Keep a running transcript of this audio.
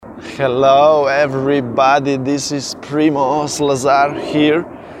Hello everybody, this is Primoz Lazar here,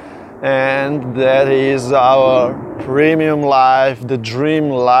 and that is our Premium Life, the Dream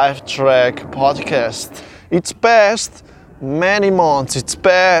Life Track podcast. It's past many months, it's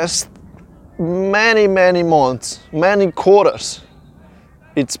past many months, many quarters.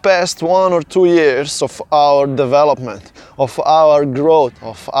 It's past 1 or 2 years of our development, of our growth,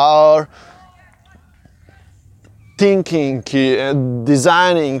 of our thinking,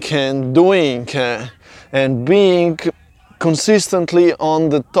 designing and doing and being consistently on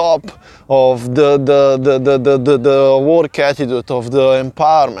the top of the work attitude, of the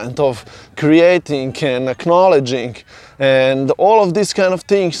empowerment, of creating and acknowledging, and all of these kind of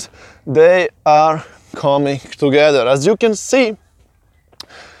things, they are coming together. As you can see,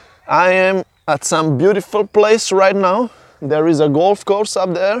 I am at some beautiful place right now. There is a golf course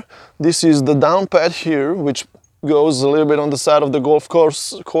up there. This is the down pad here, which goes a little bit on the side of the golf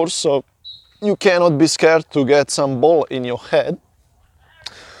course, so you cannot be scared to get some ball in your head,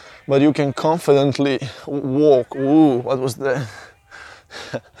 but you can confidently walk. Ooh, what was that?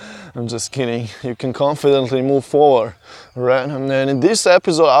 I'm just kidding. You can confidently move forward, right? And then in this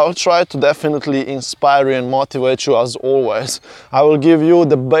episode, I'll try to definitely inspire you and motivate you as always. I will give you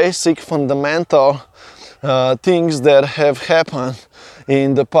the basic fundamental things that have happened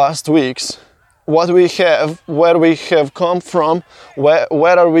in the past weeks. What we have, where we have come from, where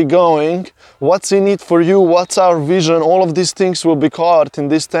are we going, what's in it for you, what's our vision. All of these things will be covered in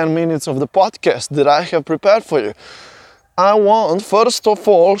these 10 minutes of the podcast that I have prepared for you. I want, first of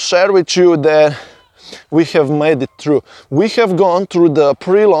all, share with you that we have made it through. We have gone through the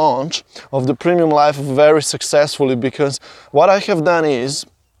pre-launch of the Premium Life very successfully, because what I have done is,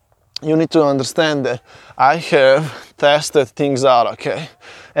 you need to understand that I have tested things out, okay?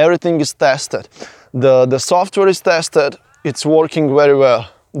 Everything is tested. The software is tested, it's working very well.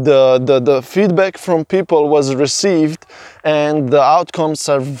 The feedback from people was received and the outcomes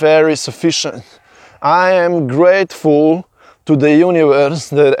are very sufficient. I am grateful to the universe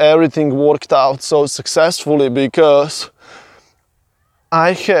that everything worked out so successfully, because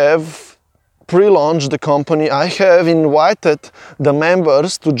I have pre-launched the company. I have invited the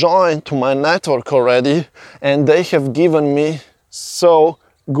members to join to my network already, and they have given me so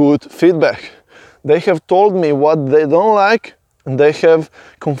good feedback. They have told me what they don't like, and they have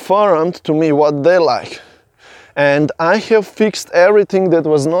confirmed to me what they like. And I have fixed everything that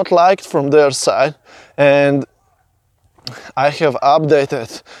was not liked from their side, and I have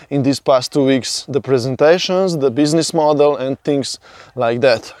updated in these past 2 weeks the presentations, the business model, and things like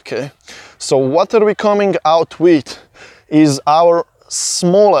that, okay? So what are we coming out with is our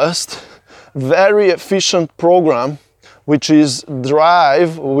smallest, very efficient program, which is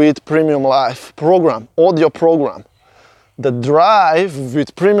Drive with Premium Life program, audio program. The Drive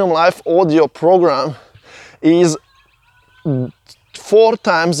with Premium Life audio program is 4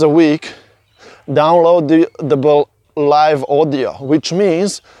 times a week downloadable live audio, which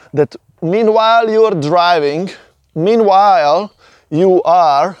means that meanwhile you are driving, meanwhile you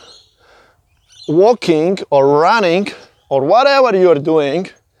are walking or running or whatever you are doing,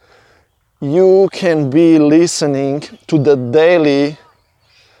 you can be listening to the daily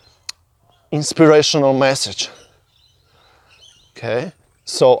inspirational message. Okay,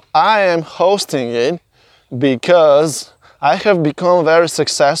 so I am hosting it because I have become very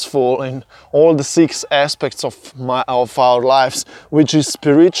successful in all the 6 aspects of our lives, which is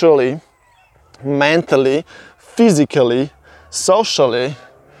spiritually, mentally, physically, socially,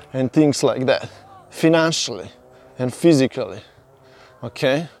 and things like that. Financially and physically.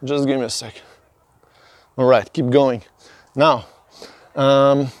 Okay, just give me a second. All right, keep going. Now,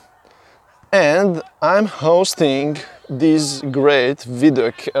 and I'm hosting this great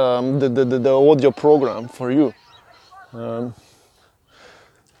video, the audio program for you.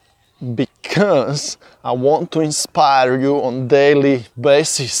 Because I want to inspire you on daily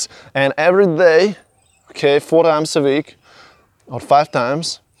basis, and every day, okay, 4 times a week or 5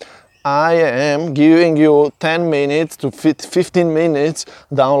 times, I am giving you 10 minutes to 15 minutes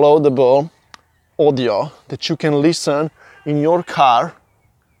downloadable audio that you can listen in your car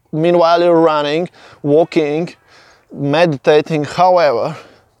meanwhile you're running, walking, meditating. However,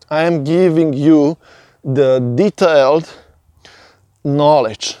 I am giving you the detailed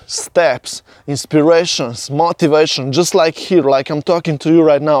knowledge, steps, inspirations, motivation, just like here, like I'm talking to you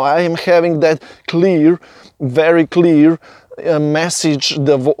right now. I am having that clear, very clear message,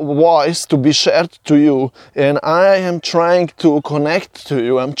 the voice to be shared to you, and I am trying to connect to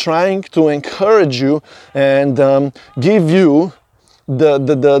you. I'm trying to encourage you and give you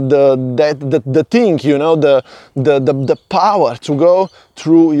the thing, you know, the power to go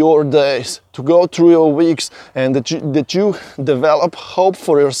through your days, to go through your weeks, and that you develop hope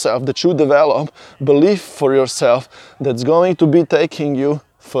for yourself, that you develop belief for yourself that's going to be taking you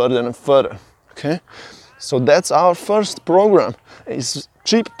further and further. Okay? So that's our first program. It's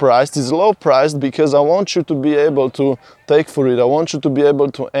cheap priced, it's low priced, because I want you to be able to take for it. I want you to be able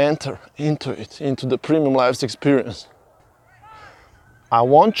to enter into it, into the Premium Lives experience. I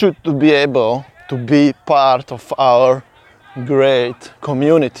want you to be able to be part of our great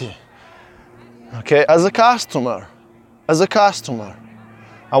community. Okay, as a customer,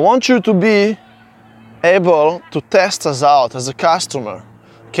 I want you to be able to test us out as a customer.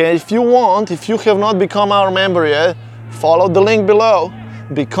 Okay, if you have not become our member yet, follow the link below.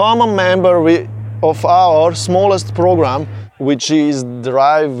 Become a member of our smallest program, which is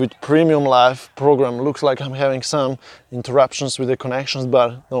Drive with Premium Life program. Looks like I'm having some interruptions with the connections,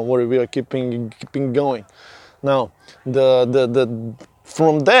 but don't worry, we are keeping going. Now,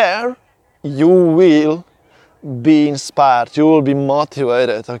 from there, you will be inspired, you will be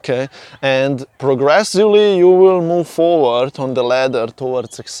motivated, okay? And progressively, you will move forward on the ladder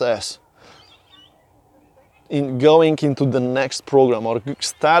towards success. In going into the next program, or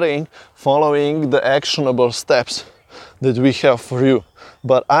starting following the actionable steps that we have for you.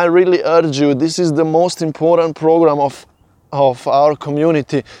 But I really urge you, this is the most important program of our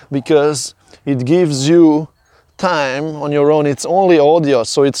community, because it gives you time on your own. It's only audio,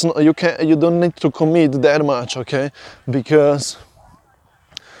 so it's not, you don't need to commit that much, okay? Because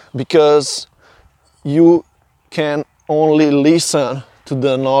you can only listen to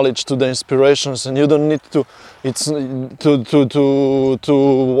the knowledge, to the inspirations, and you don't need to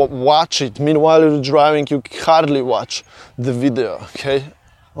watch it. Meanwhile, you're driving, you hardly watch the video, okay?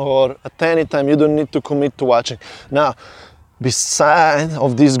 Or at any time, you don't need to commit to watching. Now, beside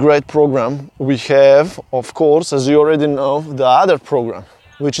of this great program, we have, of course, as you already know, the other program,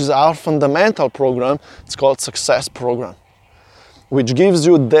 which is our fundamental program. It's called Success Program, which gives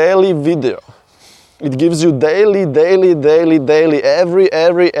you daily video. It gives you daily,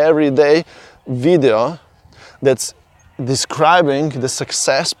 every day video that's describing the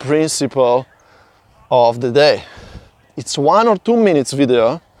success principle of the day. It's 1 or 2 minutes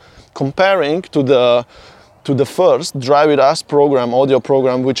video comparing to the first Drive With Us program, audio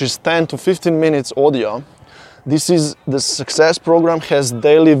program, which is 10 to 15 minutes audio. This is the Success Program, has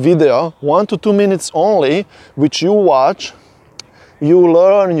daily video, 1 to 2 minutes only, which you watch, you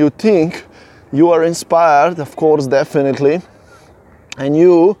learn, you think, you are inspired, of course, definitely, and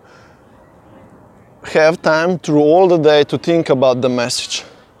you have time through all the day to think about the message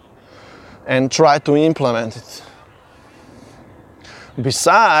and try to implement it.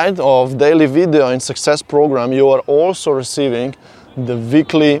 Beside of daily video in Success Program, you are also receiving the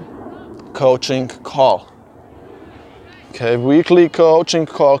weekly coaching call. Okay, weekly coaching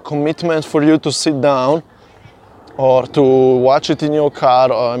call, commitment for you to sit down or to watch it in your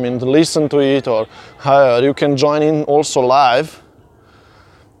car, or to listen to it, or however. You can join in also live,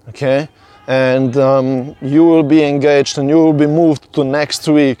 okay? And you will be engaged, and you will be moved to next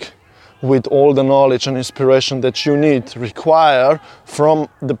week with all the knowledge and inspiration that you require from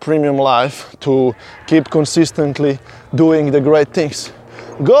the Premium Life to keep consistently doing the great things.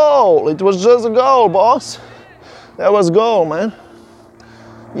 Goal! It was just a goal, boss. That was goal, man.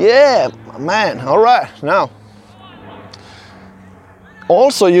 Yeah, man. All right, now.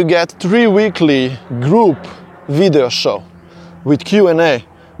 Also, you get 3 weekly group video show with Q&A,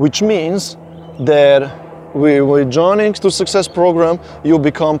 which means that we're joining to Success Program, you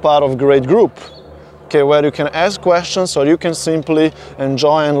become part of a great group, okay, where you can ask questions, or you can simply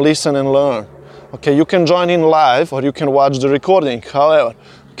enjoy and listen and learn. Okay, you can join in live, or you can watch the recording, however.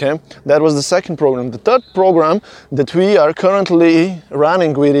 Okay, that was the second program. The third program that we are currently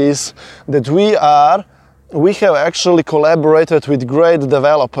running with is that we have actually collaborated with great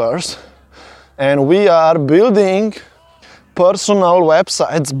developers, and we are building personal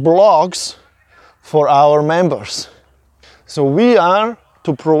websites, blogs for our members. So we are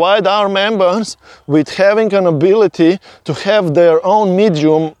to provide our members with having an ability to have their own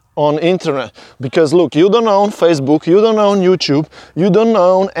medium on internet. Because look, you don't own Facebook, you don't own YouTube, you don't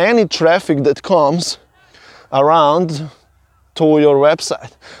own any traffic that comes around to your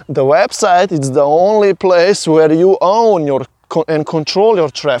website. The website is the only place where you own and control your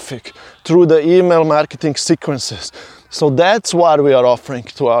traffic through the email marketing sequences. So that's what we are offering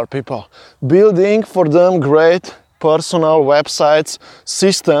to our people. Building for them great personal websites,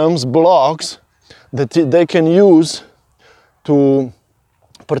 systems, blogs that they can use to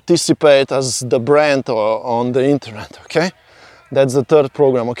participate as the brand on the internet, okay? That's the third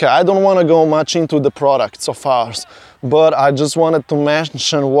program. Okay, I don't want to go much into the products of ours, but I just wanted to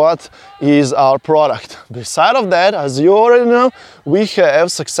mention what is our product. Beside of that, as you already know, we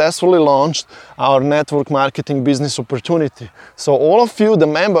have successfully launched our network marketing business opportunity. So all of you, the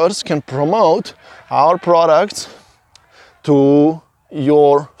members, can promote our products to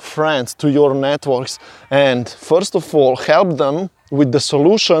your friends, to your networks, and first of all, help them with the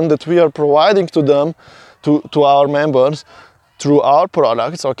solution that we are providing to them, to our members, through our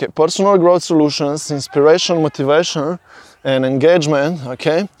products, okay, personal growth solutions, inspiration, motivation, and engagement,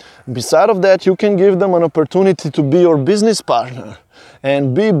 okay. Beside of that, you can give them an opportunity to be your business partner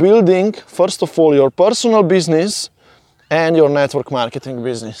and be building, first of all, your personal business and your network marketing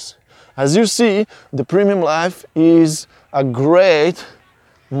business. As you see, the Premium Life is a great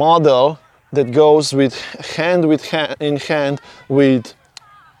model that goes with hand in hand with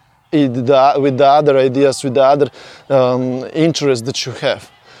the other ideas, with the other interests that you have.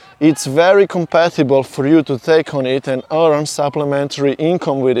 It's very compatible for you to take on it and earn supplementary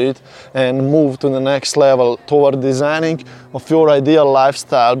income with it and move to the next level toward designing of your ideal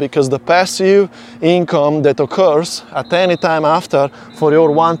lifestyle, because the passive income that occurs at any time after for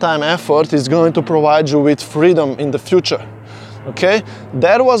your one-time effort is going to provide you with freedom in the future. Okay,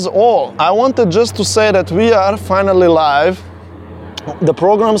 that was all. I wanted just to say that we are finally live. The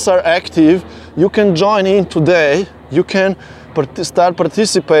programs are active. You can join in today. You can start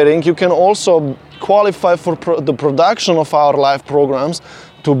participating. You can also qualify for the production of our live programs,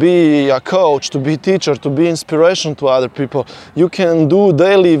 to be a coach, to be a teacher, to be inspiration to other people. You can do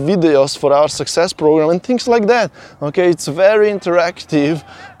daily videos for our success program and things like that. Okay, it's a very interactive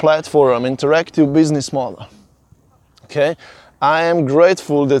platform, interactive business model. Okay, I am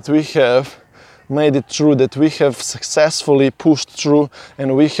grateful that we have made it through, that we have successfully pushed through,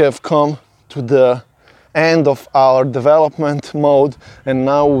 and we have come to the end of our development mode, and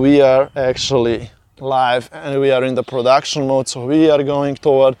now we are actually live and we are in the production mode. So we are going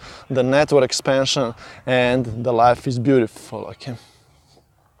toward the network expansion, and the life is beautiful. Okay,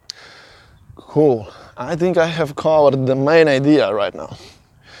 cool. I think I have covered the main idea right now.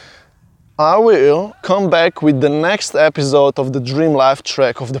 I will come back with the next episode of the Dream Life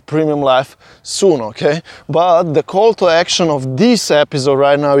track of the Premium Life soon, okay? But the call to action of this episode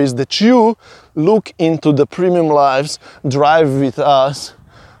right now is that you look into the Premium Life's Drive With Us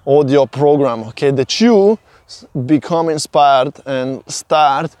audio program, okay? That you become inspired and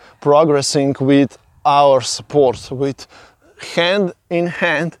start progressing with our support, with hand in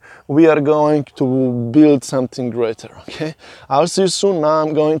hand, we are going to build something greater, okay? I'll see you soon. Now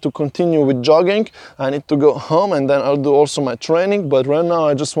I'm going to continue with jogging. I need to go home and then I'll do also my training. But right now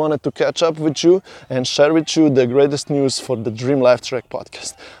I just wanted to catch up with you and share with you the greatest news for the Dream Life Track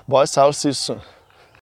podcast. Boys, I'll see you soon.